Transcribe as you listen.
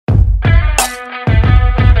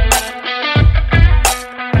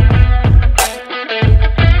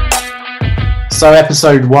So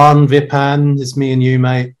episode one, Vipan, it's me and you,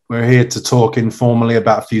 mate. We're here to talk informally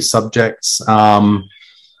about a few subjects. It's a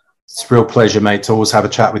real pleasure, mate, to always have a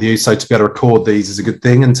chat with you. So to be able to record these is a good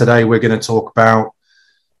thing. And today we're going to talk about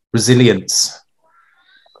resilience.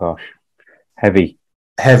 Gosh, heavy.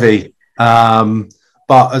 But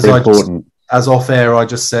as off air, I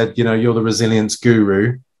just said, you're the resilience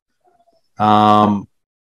guru. I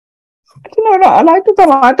don't like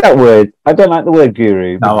that word. I don't like the word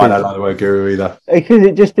guru. No, I don't like the word guru either. Because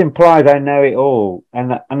it just implies I know it all,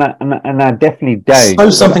 and I definitely don't. So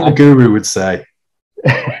something a guru would say.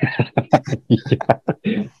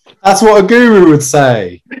 That's what a guru would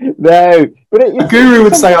say. No, but a guru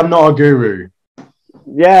would say, "I'm not a guru."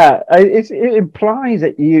 Yeah, it implies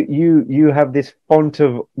that you have this font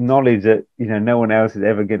of knowledge that no one else is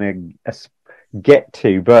ever going to get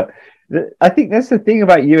to, but. I think that's the thing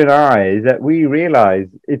about you and I is that we realize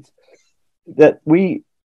it's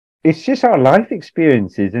just our life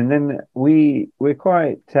experiences, and then we're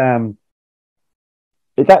quite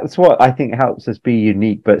that's what I think helps us be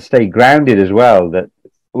unique but stay grounded as well, that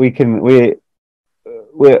we can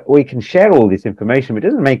share all this information, but it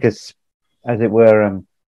doesn't make us, as it were,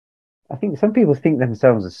 I think some people think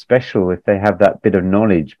themselves as special if they have that bit of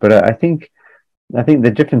knowledge, but I think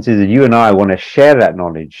the difference is that you and I want to share that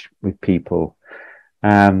knowledge with people,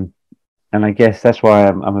 and I guess that's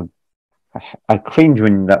why I cringe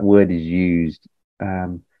when that word is used,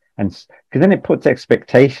 and because then it puts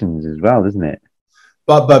expectations as well, doesn't it?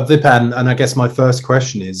 But Vipan, and I guess my first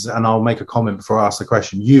question is, and I'll make a comment before I ask the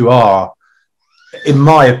question. You are, in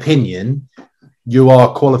my opinion,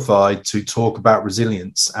 qualified to talk about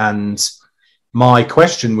resilience, and my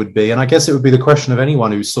question would be, and I guess it would be the question of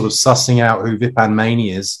anyone who's sort of sussing out who Vipan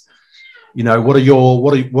Maney is.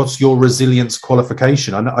 What's your resilience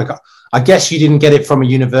qualification? I guess you didn't get it from a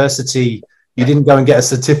university. You didn't go and get a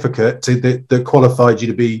certificate that qualified you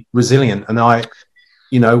to be resilient. And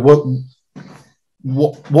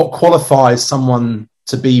what qualifies someone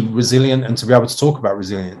to be resilient and to be able to talk about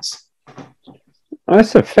resilience? Well,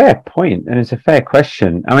 that's a fair point, and it's a fair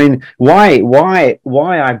question. I mean, why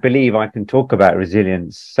I believe I can talk about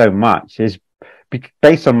resilience so much is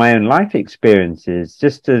based on my own life experiences.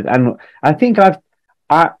 And I think I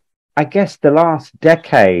guess the last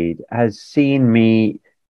decade has seen me.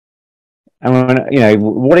 And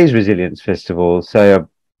what is resilience, first of all? So,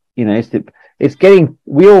 it's getting.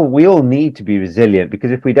 We all need to be resilient,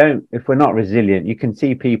 because if we're not resilient, you can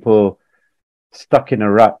see people stuck in a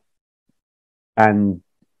rut. And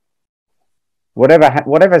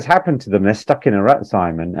whatever's happened to them, they're stuck in a rut,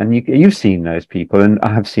 Simon. And you've seen those people, and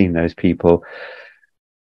I have seen those people.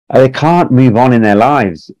 They can't move on in their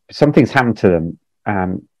lives. Something's happened to them.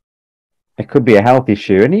 It could be a health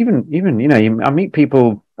issue, and even I meet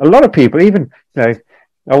people, a lot of people. Even I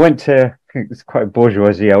went to. It's quite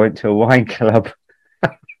bourgeoisie. I went to a wine club.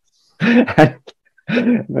 And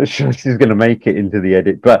I'm not sure this is going to make it into the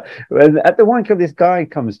edit, but at the wine club, this guy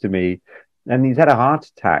comes to me. And he's had a heart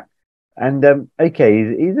attack, and he's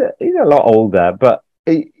a lot older, but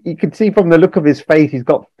you can see from the look of his face he's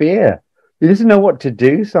got fear. He doesn't know what to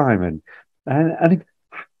do, Simon. And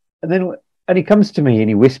then he comes to me and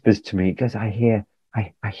he whispers to me. He goes, "I hear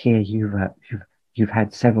you've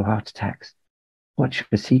had several heart attacks. What's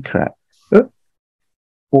your secret?"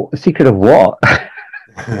 Well, the secret of what?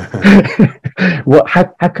 What?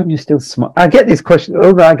 How come you're still smart? I get this question.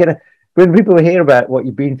 When people hear about what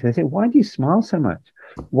you've been through, they say, "Why do you smile so much?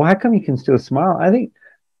 Why come you can still smile?" I think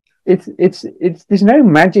it's there's no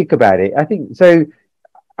magic about it. I think so.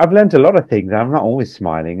 I've learned a lot of things. I'm not always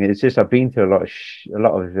smiling. It's just I've been through a lot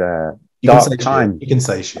of dark times. You can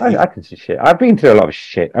say shit. I can say shit. I've been through a lot of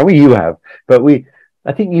shit. I mean, you have, but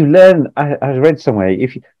I think you learn. I read somewhere,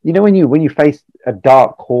 if when you face a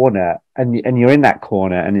dark corner and you're in that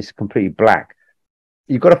corner and it's completely black.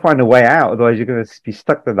 You've got to find a way out, otherwise you're going to be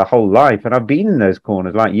stuck there the whole life. And I've been in those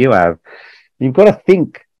corners like you have. You've got to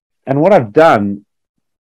think. And what I've done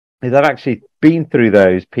is I've actually been through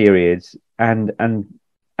those periods and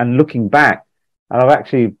looking back, and I've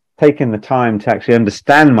actually taken the time to actually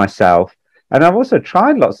understand myself. And I've also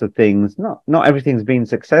tried lots of things. Not everything's been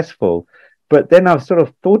successful, but then I've sort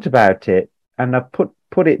of thought about it and I've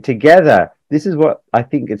put it together. This is what I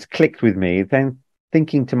think it's clicked with me. Then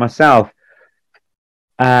thinking to myself,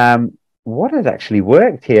 what has actually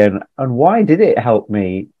worked here, and why did it help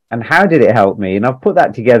me, and how did it help me? And I've put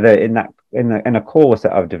that together in a course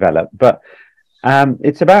that I've developed. But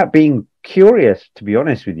it's about being curious, to be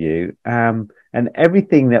honest with you. And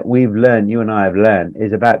everything that we've learned, you and I have learned,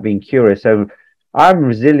 is about being curious. So I'm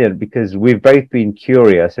resilient because we've both been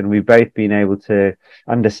curious and we've both been able to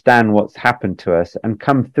understand what's happened to us and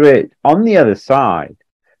come through it on the other side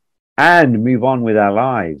and move on with our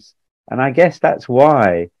lives. And I guess that's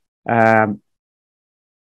why um,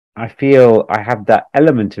 I feel I have that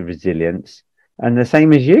element of resilience, and the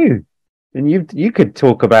same as you. And you could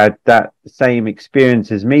talk about that same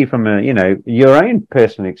experience as me from your own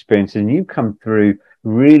personal experiences, and you've come through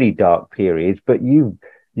really dark periods, but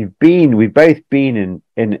we've both been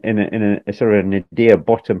in a sort of nadir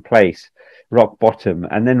bottom place, rock bottom,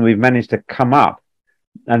 and then we've managed to come up,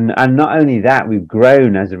 and not only that, we've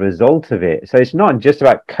grown as a result of it. So it's not just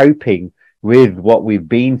about coping with what we've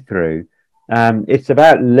been through. It's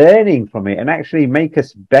about learning from it and actually make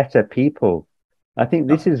us better people. I think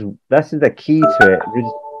this is the key to it.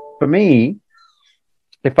 For me,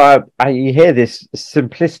 if you hear this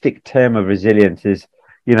simplistic term of resilience is,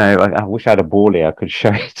 I wish I had a ball here, I could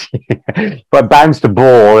show it to you. If I bounced a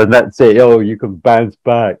ball and that's it, oh, you can bounce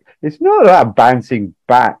back. It's not about bouncing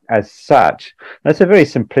back as such. That's a very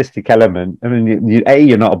simplistic element. I mean,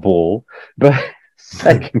 you're not a ball, but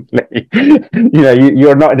secondly,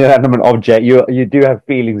 you're not an inanimate object. You do have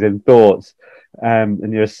feelings and thoughts,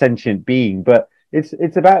 and you're a sentient being. But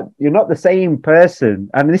it's about, you're not the same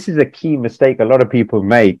person, and this is a key mistake a lot of people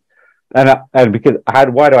make. And because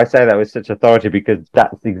why do I say that with such authority? Because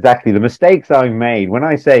that's exactly the mistakes I made. When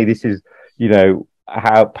I say this is,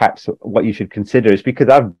 how perhaps what you should consider, is because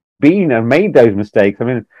I've been and made those mistakes. I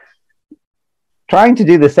mean, trying to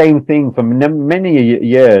do the same thing for many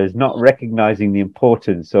years, not recognizing the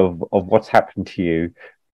importance of what's happened to you,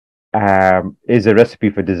 is a recipe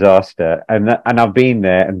for disaster. And I've been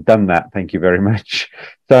there and done that. Thank you very much.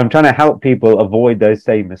 So I'm trying to help people avoid those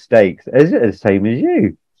same mistakes. Is it the same as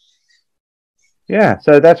you? Yeah.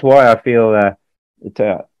 So that's why I feel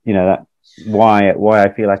that's why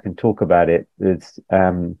I feel I can talk about it. It's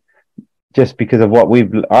just because of what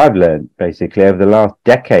I've learned basically over the last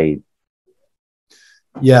decade.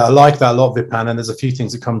 Yeah, I like that a lot, Vipan. And there's a few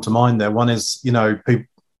things that come to mind there. One is,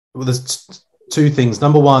 there's two things.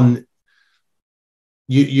 Number one,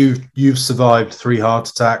 you've survived 3 heart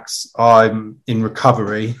attacks. I'm in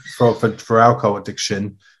recovery for alcohol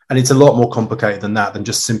addiction, and it's a lot more complicated than that, than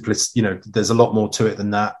just simplest. There's a lot more to it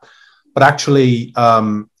than that. But actually,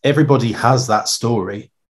 everybody has that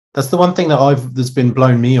story. That's the one thing that's been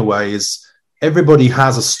blown me away, is everybody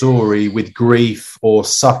has a story with grief or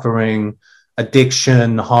suffering,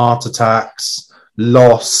 addiction, heart attacks,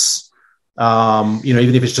 loss,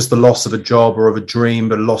 even if it's just the loss of a job or of a dream,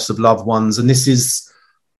 but loss of loved ones. And this is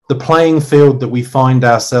the playing field that we find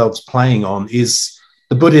ourselves playing on. Is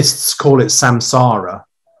the Buddhists call it samsara.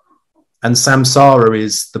 And samsara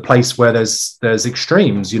is the place where there's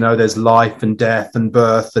extremes, there's life and death and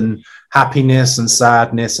birth and happiness and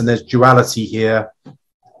sadness, and there's duality here.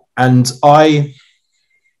 And I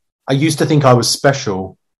used to think I was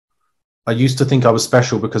special. I used to think I was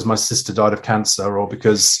special because my sister died of cancer, or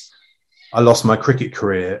because I lost my cricket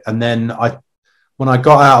career. And then when I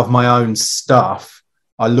got out of my own stuff,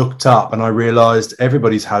 I looked up and I realized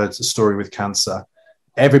everybody's had a story with cancer.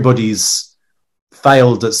 Everybody's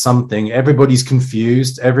failed at something. Everybody's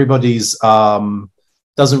confused. Everybody's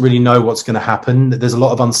doesn't really know what's going to happen. There's a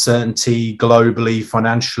lot of uncertainty globally,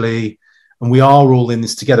 financially, and we are all in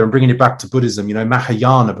this together. And bringing it back to Buddhism,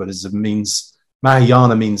 Mahayana Buddhism means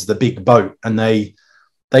the big boat, and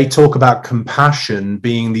they talk about compassion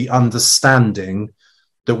being the understanding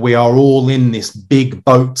that we are all in this big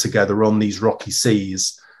boat together on these rocky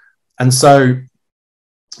seas. And so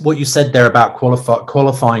what you said there about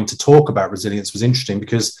qualifying to talk about resilience was interesting,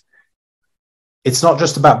 because it's not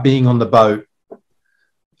just about being on the boat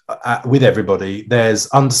with everybody. There's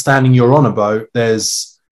understanding you're on a boat.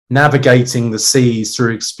 There's navigating the seas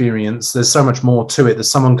through experience. There's so much more to it that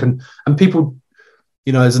someone can, and people,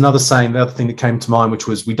 there's another saying, the other thing that came to mind, which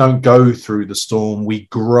was, we don't go through the storm, we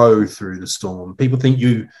grow through the storm. People think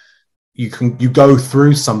you go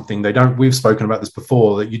through something. We've spoken about this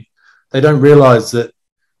before, that they don't realize that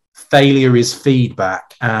failure is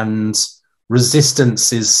feedback, and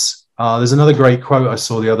resistance is, there's another great quote I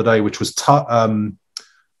saw the other day, which was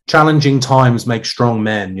challenging times make strong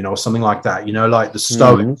men, or something like that, like the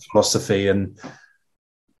Stoic philosophy. And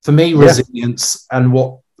for me, resilience and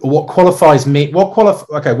what qualifies me,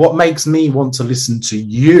 what makes me want to listen to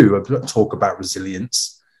you talk about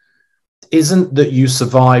resilience isn't that you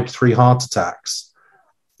survived 3 heart attacks.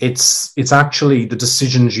 It's actually the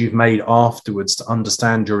decisions you've made afterwards to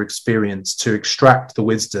understand your experience, to extract the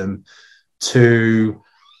wisdom, to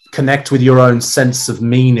connect with your own sense of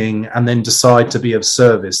meaning, and then decide to be of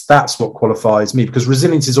service. That's what qualifies me, because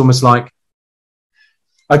resilience is almost like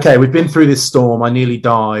okay, we've been through this storm. I nearly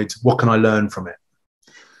died. What can I learn from it?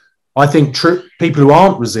 I think people who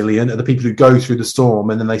aren't resilient are the people who go through the storm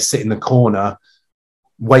and then they sit in the corner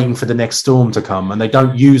waiting for the next storm to come, and they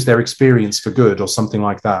don't use their experience for good or something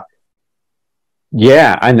like that.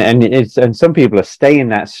 Yeah, and some people are staying in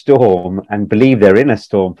that storm and believe they're in a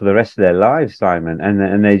storm for the rest of their lives, Simon,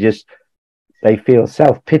 and they feel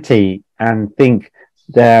self-pity and think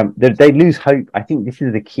they lose hope. I think this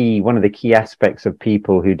is one of the key aspects of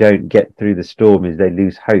people who don't get through the storm is they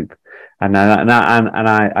lose hope. And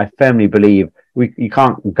I firmly believe you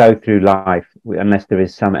can't go through life unless there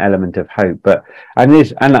is some element of hope. But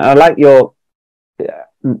and I like the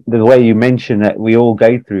way you mentioned that we all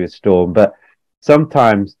go through a storm, but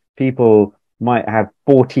sometimes people might have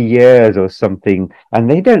 40 years or something and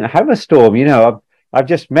they don't have a storm. I've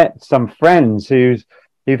just met some friends who've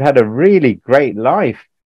had a really great life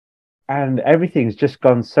and everything's just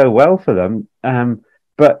gone so well for them.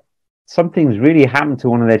 But something's really happened to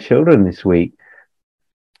one of their children this week.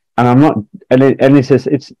 And I'm not, and it's just,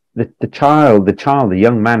 it's the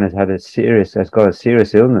young man has got a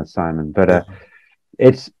serious illness, Simon, but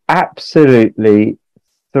it's absolutely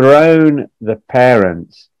thrown the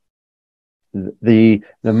parents. The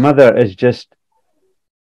mother is just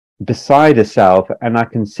beside herself, and I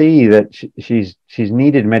can see that she's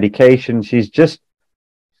needed medication.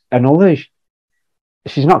 And although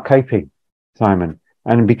she's not coping, Simon,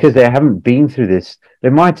 and because they haven't been through this,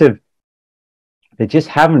 they just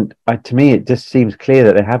haven't. To me, it just seems clear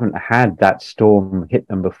that they haven't had that storm hit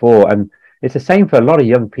them before, and it's the same for a lot of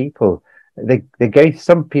young people.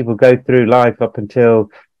 Some people go through life up until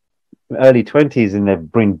early 20s and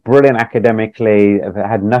they've been brilliant academically, have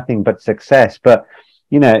had nothing but success. But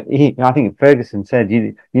I think Ferguson said,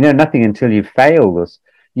 you know nothing until you fail.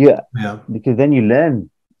 Because then you learn.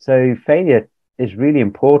 So failure is really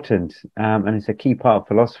important, and it's a key part of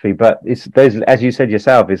philosophy. But it's those, as you said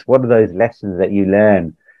yourself, it's one of those lessons that you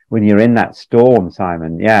learn when you're in that storm,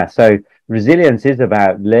 Simon. Yeah. So resilience is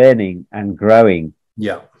about learning and growing.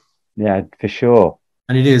 Yeah. Yeah, for sure.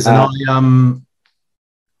 And it is. And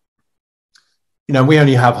we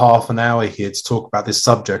only have half an hour here to talk about this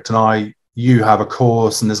subject, and you have a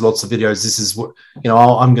course and there's lots of videos. This is what,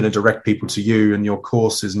 I'm going to direct people to you and your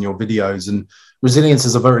courses and your videos. And resilience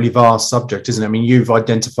is a very vast subject, isn't it? I mean, you've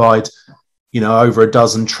identified, over a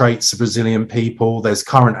dozen traits of resilient people. There's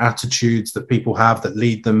current attitudes that people have that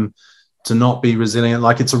lead them to not be resilient.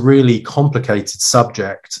 Like, it's a really complicated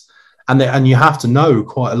subject. And you have to know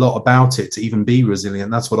quite a lot about it to even be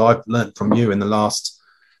resilient. That's what I've learned from you in the last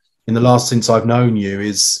since I've known you,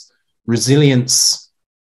 is resilience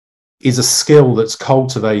is a skill that's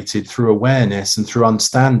cultivated through awareness and through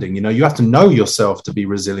understanding. You have to know yourself to be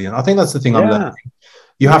resilient. I think that's the thing I'm learning.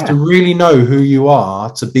 You have to really know who you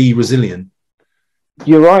are to be resilient.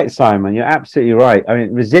 You're right, Simon. You're absolutely right. I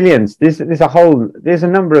mean, resilience, there's a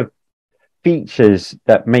number of features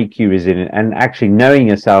that make you resilient, and actually knowing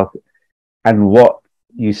yourself and what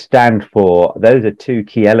you stand for, those are two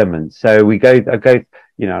key elements. So I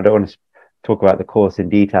don't want to talk about the course in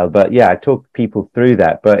detail, but I talk people through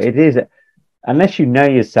that. But it is, unless you know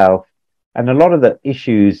yourself, and a lot of the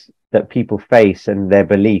issues that people face and their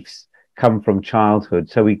beliefs come from childhood.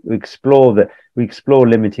 So we explore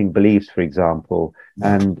limiting beliefs, for example,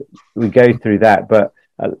 and we go through that. But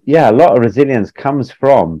a lot of resilience comes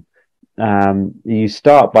from you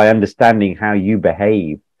start by understanding how you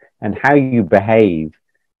behave, and how you behave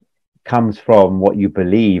comes from what you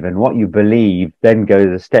believe, and what you believe then goes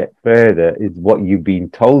a step further is what you've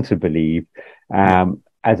been told to believe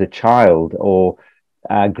as a child or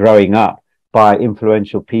growing up by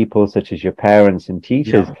influential people such as your parents and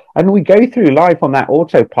teachers. And we go through life on that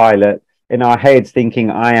autopilot in our heads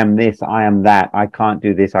thinking, I am this, I am that, I can't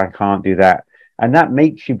do this, I can't do that. And that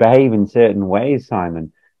makes you behave in certain ways,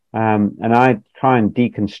 Simon. And I try and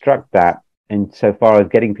deconstruct that in so far as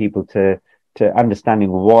getting people to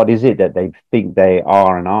understanding what is it that they think they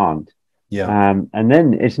are and aren't. And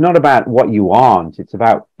then it's not about what you aren't, it's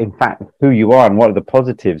about, in fact, who you are and what are the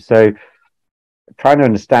positives. So trying to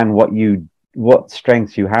understand what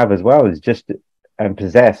strengths you have as well is just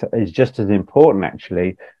as important,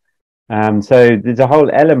 actually. So there's a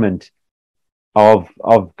whole element of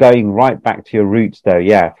going right back to your roots, though.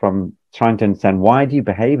 From trying to understand, why do you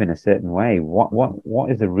behave in a certain way?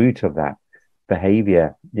 What is the root of that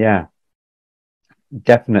behavior?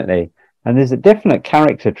 Definitely. And there's a definite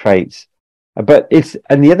character traits, but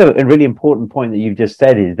the other really important point that you've just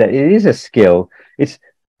said is that it is a skill.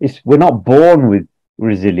 We're not born with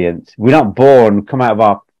resilience. We're not born, come out of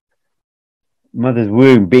our mother's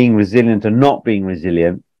womb being resilient or not being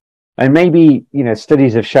resilient. And maybe,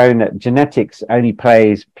 studies have shown that genetics only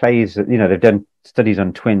plays, they've done studies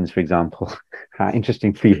on twins, for example.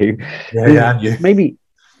 Interesting for you. Yeah, and you. Maybe,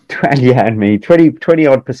 yeah, and me, 20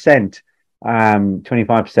 odd percent,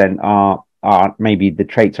 25% are maybe the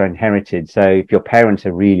traits are inherited. So if your parents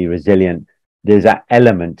are really resilient, there's that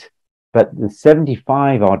element, but the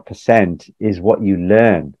 75 odd percent is what you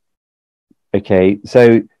learn. Okay.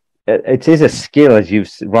 So it is a skill, as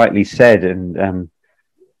you've rightly said, and,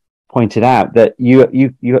 pointed out that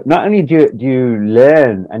you not only do you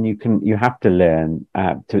learn, and you have to learn,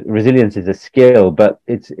 resilience is a skill, but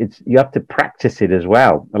it's you have to practice it as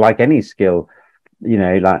well, like any skill,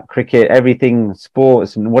 like cricket, everything,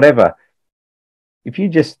 sports and whatever. If you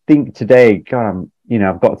just think today, God,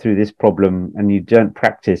 I've got through this problem, and you don't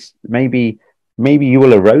practice, maybe you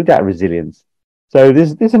will erode that resilience. So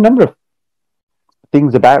there's a number of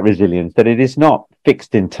things about resilience, that it is not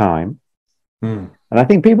fixed in time. And I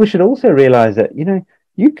think people should also realize that, you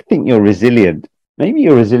think you're resilient. Maybe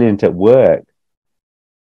you're resilient at work,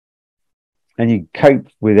 and you cope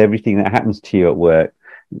with everything that happens to you at work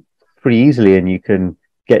pretty easily, and you can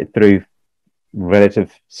get through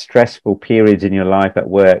relative stressful periods in your life at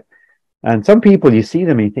work. And some people, you see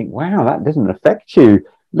them and you think, wow, that doesn't affect you.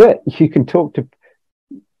 Look,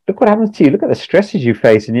 look what happens to you. Look at the stresses you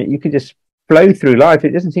face, and you can just flow through life.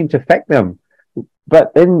 It doesn't seem to affect them.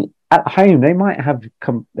 But then at home, they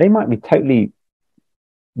might be totally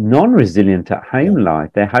non-resilient at home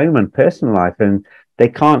life, their home and personal life, and they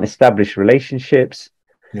can't establish relationships.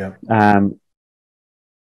 Yeah. And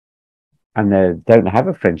they don't have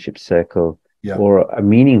a friendship circle, or a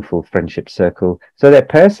meaningful friendship circle. So their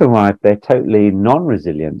personal life, they're totally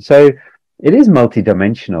non-resilient. So it is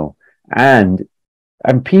multidimensional, and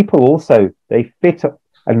people also, they fit.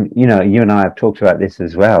 And you and I have talked about this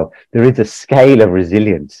as well. There is a scale of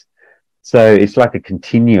resilience. So it's like a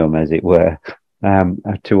continuum, as it were,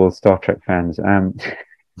 to all Star Trek fans. I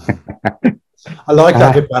like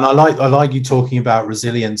that, and I like you talking about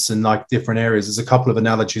resilience in like different areas. There's a couple of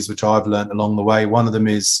analogies which I've learned along the way. One of them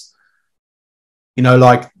is,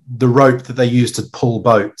 like the rope that they use to pull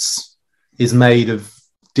boats is made of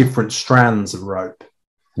different strands of rope.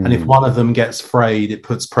 And if one of them gets frayed, it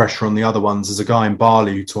puts pressure on the other ones. There's a guy in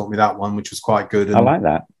Bali who taught me that one, which was quite good. And I like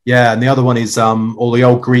that. Yeah, and the other one is all the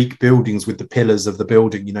old Greek buildings with the pillars of the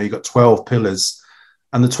building. You've got 12 pillars,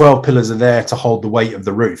 and the 12 pillars are there to hold the weight of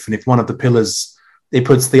the roof. And if one of the pillars, it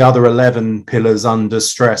puts the other 11 pillars under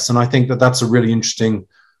stress. And I think that that's a really interesting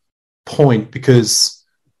point, because,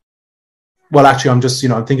 well, actually, I'm just,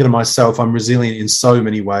 I'm thinking of myself. I'm resilient in so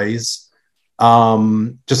many ways.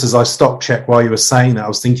 Just as I stock check while you were saying that, I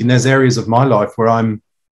was thinking there's areas of my life where I'm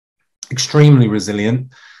extremely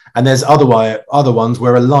resilient, and there's other ones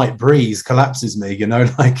where a light breeze collapses me,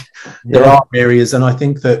 there are areas. And I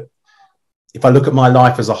think that if I look at my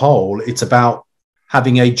life as a whole, it's about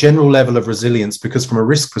having a general level of resilience, because from a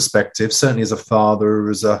risk perspective, certainly as a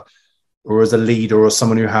father or as a leader or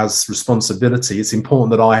someone who has responsibility, it's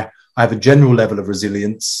important that I have a general level of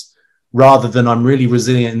resilience, rather than I'm really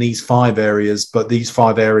resilient in these 5 areas, but these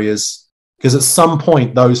 5 areas, because at some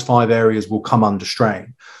point those 5 areas will come under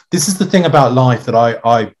strain. This is the thing about life, that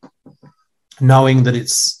I knowing that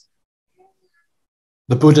it's,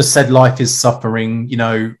 the Buddha said life is suffering,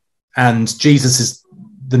 and Jesus is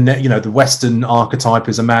the Western archetype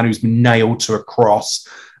is a man who's been nailed to a cross.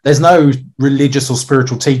 There's no religious or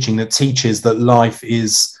spiritual teaching that teaches that life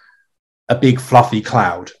is a big fluffy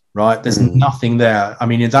cloud. Right, there's nothing there. I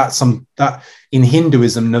mean, that in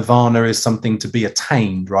Hinduism, nirvana is something to be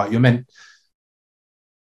attained. Right, you're meant.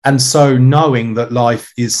 And so, knowing that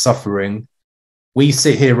life is suffering, we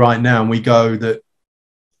sit here right now and we go that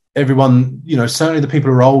everyone, certainly the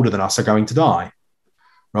people who are older than us are going to die.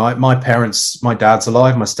 Right, my dad's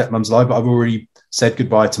alive, my stepmom's alive, but I've already said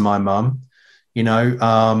goodbye to my mum.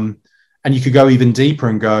 And you could go even deeper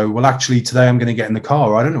and go, well, actually, today I'm going to get in the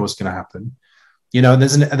car. I don't know what's going to happen.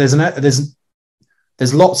 There's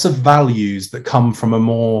lots of values that come from a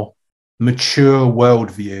more mature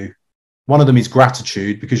worldview. One of them is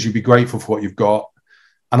gratitude, because you'd be grateful for what you've got.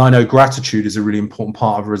 And I know gratitude is a really important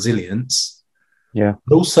part of resilience. Yeah.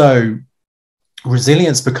 But also,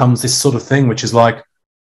 resilience becomes this sort of thing, which is like,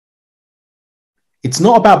 it's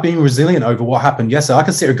not about being resilient over what happened yesterday. I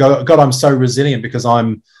can sit here and go, God, I'm so resilient because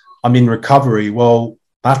I'm in recovery. Well,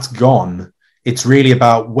 that's gone. It's really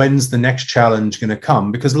about, when's the next challenge going to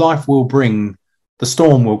come? Because life will bring, the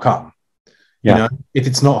storm will come. Yeah. If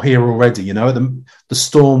it's not here already, the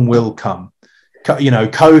storm will come.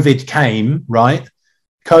 COVID came, right?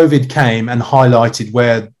 COVID came and highlighted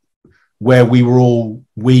where we were all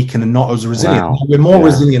weak and not as resilient. Wow. We're more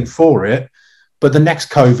resilient for it, but the next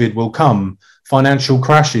COVID will come, financial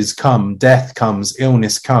crashes come, death comes,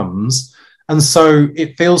 illness comes. And so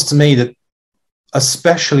it feels to me that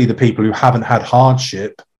especially the people who haven't had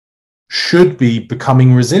hardship should be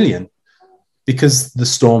becoming resilient, because the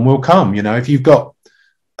storm will come. You know, if you've got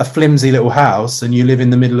a flimsy little house and you live in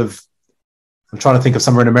the middle of, I'm trying to think of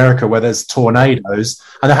somewhere in America where there's tornadoes,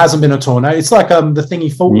 and there hasn't been a tornado. It's like the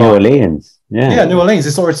thingy fault line. New Orleans. Yeah, New Orleans.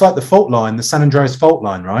 It's like the fault line, the San Andreas fault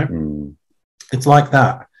line, right? It's like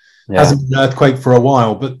that. Yeah. Hasn't been an earthquake for a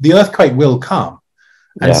while, but the earthquake will come.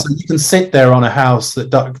 And so you can sit there on a house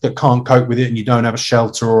that can't cope with it, and you don't have a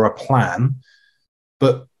shelter or a plan.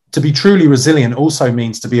 But to be truly resilient also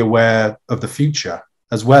means to be aware of the future,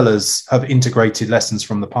 as well as have integrated lessons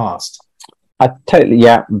from the past. I totally,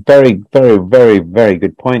 very, very, very, very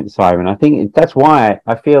good point, Simon. I think that's why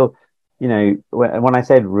I feel, you know, when I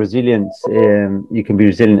said resilience, you can be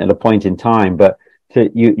resilient at a point in time, but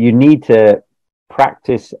you need to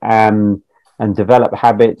practice and develop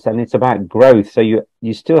habits, and it's about growth. So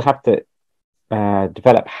you still have to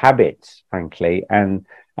develop habits, frankly, and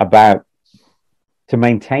to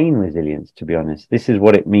maintain resilience, to be honest. This is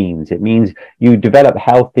what it means. It means you develop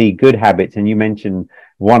healthy, good habits, and you mentioned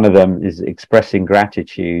one of them is expressing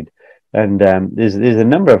gratitude. And there's a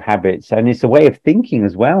number of habits, and it's a way of thinking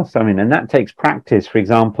as well, Simon, and that takes practice. For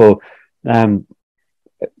example,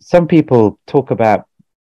 some people talk about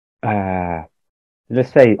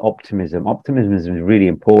let's say optimism. Optimism is really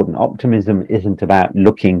important. Optimism isn't about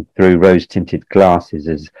looking through rose-tinted glasses,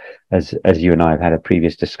 as you and I have had a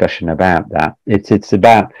previous discussion about that. It's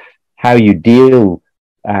about how you deal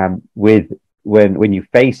with when you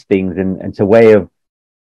face things, and it's a way of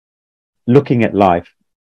looking at life.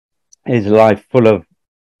 Is life full of?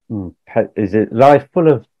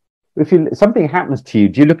 If something happens to you,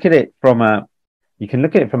 do you look at it from a? You can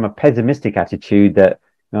look at it from a pessimistic attitude that,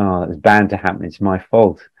 oh, it's bound to happen, it's my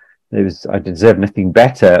fault, I deserve nothing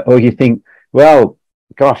better. Or you think, well,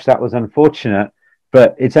 gosh, that was unfortunate,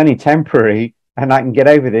 but it's only temporary and I can get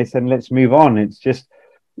over this and let's move on.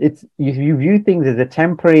 You view things as a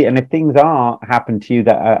temporary, and if things happen to you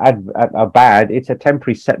that are bad, it's a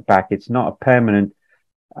temporary setback. It's not permanent.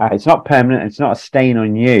 It's not a stain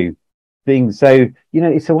on you. So,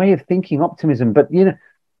 it's a way of thinking, optimism, but you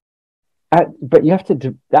have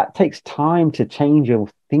to that takes time to change your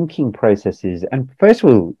thinking processes. And first of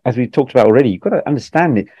all, as we talked about already, you've got to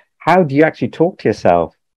understand it. How do you actually talk to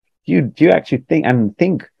yourself? Do you actually think?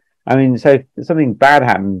 I mean, so if something bad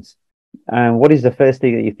happens, what is the first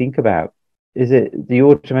thing that you think about? Do you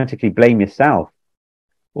automatically blame yourself,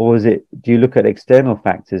 or do you look at external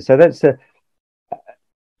factors? So that's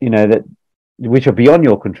which are beyond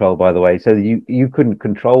your control, by the way. So you couldn't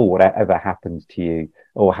control whatever happens to you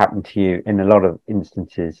or happened to you in a lot of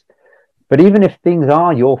instances. But even if things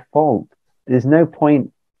are your fault, there's no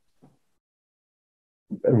point.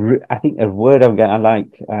 I think a word I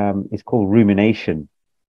like is called rumination.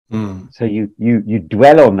 So you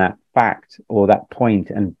dwell on that fact or that point,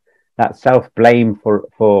 and that self-blame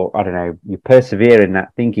for I don't know, you persevere in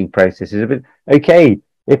that thinking process. Is a bit okay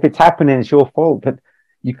if it's happening, it's your fault, but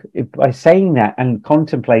by saying that and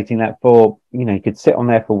contemplating that for, you could sit on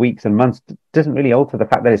there for weeks and months, doesn't really alter the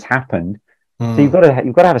fact that it's happened. So you've got to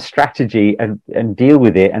have a strategy and deal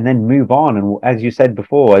with it, and then move on. And as you said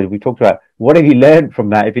before, as we talked about, what have you learned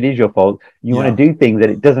from that? If it is your fault, you want to do things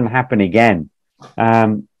that it doesn't happen again.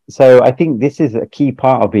 So I think this is a key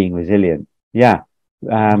part of being resilient.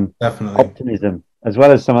 Definitely. Optimism, as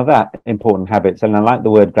well as some of that important habits. And I like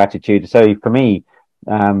the word gratitude. So for me,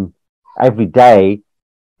 every day,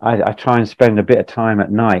 I try and spend a bit of time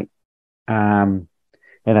at night in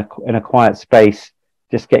a quiet space,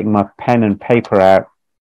 just getting my pen and paper out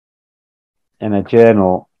in a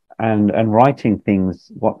journal and writing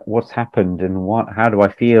things, what's happened and how do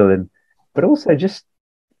I feel, but also just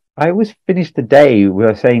I always finish the day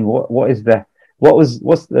with saying what's the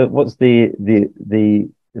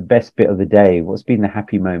best bit of the day, what's been the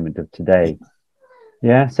happy moment of today.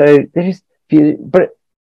 So but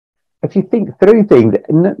if you think through things,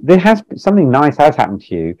 something nice has happened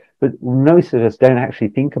to you, but most of us don't actually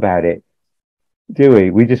think about it, do we?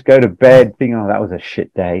 We just go to bed thinking, oh, that was a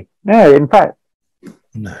shit day. No, in fact,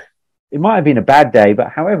 no. It might have been a bad day, but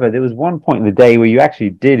however, there was one point in the day where you actually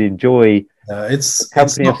did enjoy the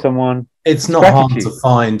company of someone. It's not hard to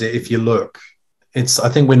find it if you look. I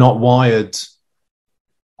think we're not wired.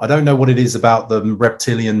 I don't know what it is about the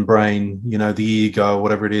reptilian brain, the ego,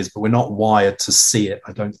 whatever it is, but we're not wired to see it.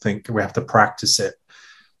 I don't think we have to practice it.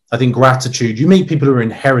 I think gratitude, you meet people who are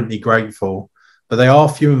inherently grateful, but they are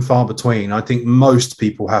few and far between. I think most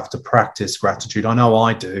people have to practice gratitude. I know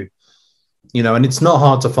I do. and it's not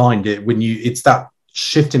hard to find it when it's that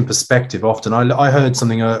shift in perspective. Often I heard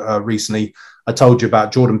something recently. I told you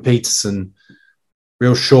about Jordan Peterson,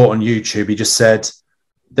 real short on YouTube. He just said,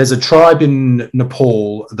 there's a tribe in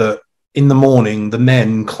Nepal that in the morning, the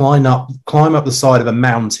men climb up the side of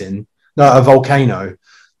a volcano.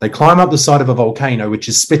 They climb up the side of a volcano, which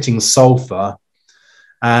is spitting sulfur,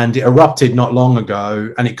 and it erupted not long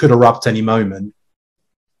ago, and it could erupt any moment.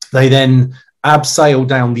 They then abseil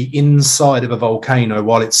down the inside of a volcano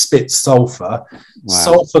while it spits sulfur. Wow.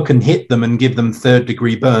 Sulfur can hit them and give them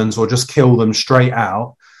third-degree burns or just kill them straight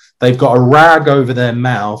out. They've got a rag over their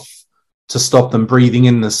mouth to stop them breathing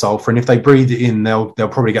in the sulfur. And if they breathe it in, they'll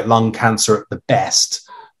probably get lung cancer at the best.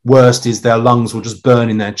 Worst is their lungs will just burn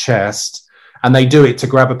in their chest. And they do it to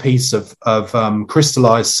grab a piece of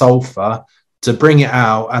crystallized sulfur to bring it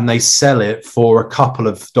out, and they sell it for a couple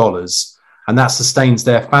of dollars. And that sustains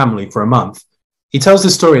their family for a month. He tells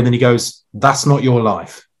this story and then he goes, that's not your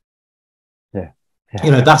life. Yeah.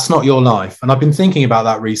 That's not your life. And I've been thinking about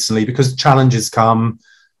that recently because challenges come,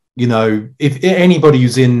 if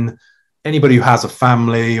anybody who has a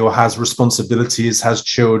family or has responsibilities, has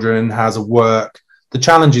children, has a work, the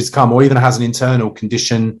challenges come, or even has an internal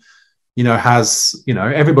condition,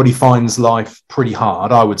 everybody finds life pretty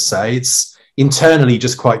hard, I would say. It's internally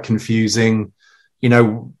just quite confusing.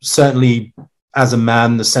 Certainly as a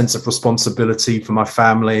man, the sense of responsibility for my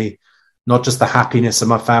family, not just the happiness of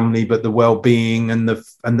my family, but the well-being and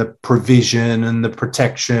the provision and the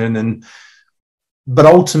protection. But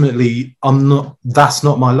ultimately, that's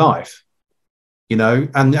not my life,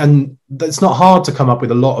 and it's not hard to come up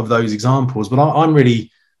with a lot of those examples, but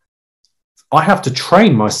I have to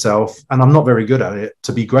train myself, and I'm not very good at it,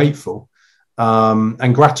 to be grateful.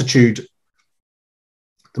 And gratitude,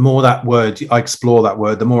 the more that word, I explore that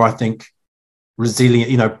word, the more I think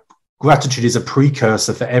resilient, gratitude is a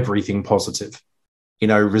precursor for everything positive,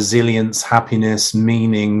 resilience, happiness,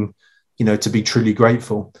 meaning, to be truly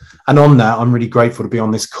grateful. And on that, I'm really grateful to be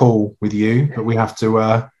on this call with you, but we have to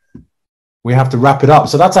wrap it up.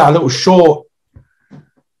 So that's our little short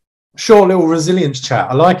little resilience chat.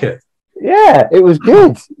 I like it. Yeah, it was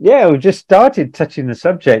good. Yeah, we just started touching the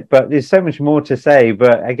subject, but there's so much more to say.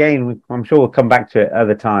 But again, I'm sure we'll come back to it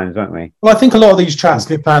other times, won't we? Well, I think a lot of these chats,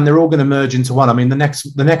 Vipan, they're all going to merge into one. I mean, the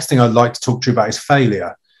next thing I'd like to talk to you about is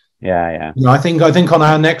failure. Yeah. I think on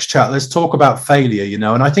our next chat, let's talk about failure.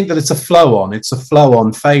 And I think that it's a flow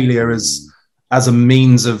on failure as a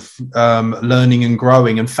means of learning and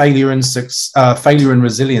growing, and failure and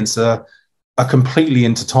resilience are completely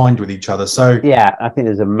intertwined with each other. So yeah, I think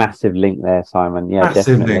there's a massive link there, Simon. Yeah,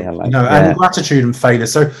 definitely. And gratitude and failure.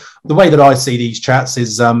 So the way that I see these chats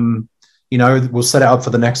is, we'll set it up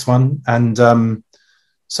for the next one. And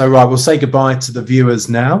so, right, we'll say goodbye to the viewers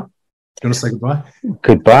now. Do you want to say goodbye?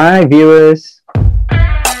 Goodbye, viewers.